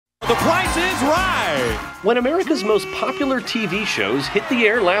The Price is Right. When America's most popular TV shows hit the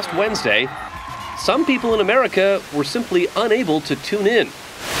air last Wednesday, some people in America were simply unable to tune in.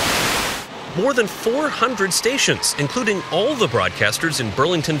 More than 400 stations, including all the broadcasters in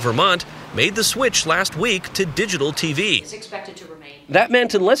Burlington, Vermont, made the switch last week to digital TV. It's expected to remain. That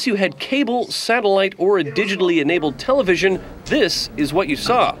meant unless you had cable, satellite, or a digitally enabled television, this is what you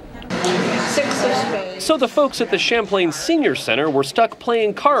saw. 6 of spades. So the folks at the Champlain Senior Center were stuck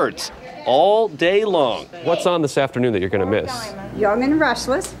playing cards all day long. What's on this afternoon that you're going to miss? Young and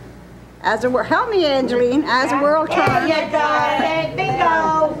Restless. Help me, Angeline. As a world turns. You got it.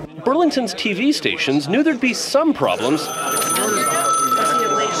 Bingo. Burlington's TV stations knew there'd be some problems,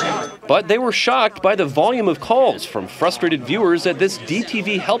 but they were shocked by the volume of calls from frustrated viewers at this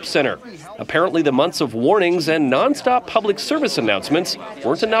DTV help center. Apparently, the months of warnings and nonstop public service announcements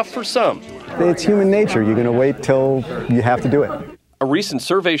weren't enough for some. It's human nature. You're going to wait till you have to do it. A recent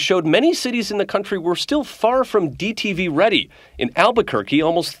survey showed many cities in the country were still far from DTV ready. In Albuquerque,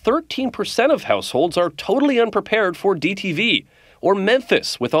 almost 13% of households are totally unprepared for DTV. Or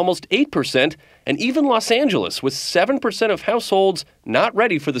Memphis, with almost 8%, and even Los Angeles, with 7% of households not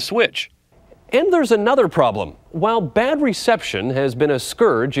ready for the switch. And there's another problem. While bad reception has been a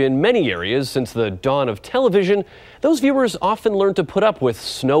scourge in many areas since the dawn of television, those viewers often learn to put up with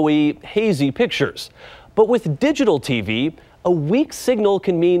snowy, hazy pictures. But with digital TV, a weak signal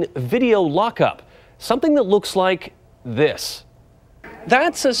can mean video lockup, something that looks like this.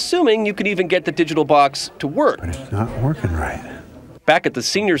 That's assuming you can even get the digital box to work. But it's not working right. Back at the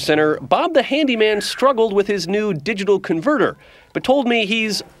Senior Center, Bob the handyman struggled with his new digital converter, but told me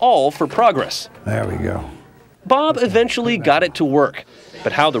he's all for progress. There we go. Bob eventually got it to work,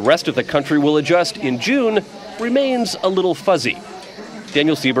 but how the rest of the country will adjust in June remains a little fuzzy.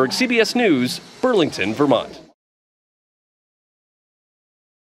 Daniel Sieberg, CBS News, Burlington, Vermont.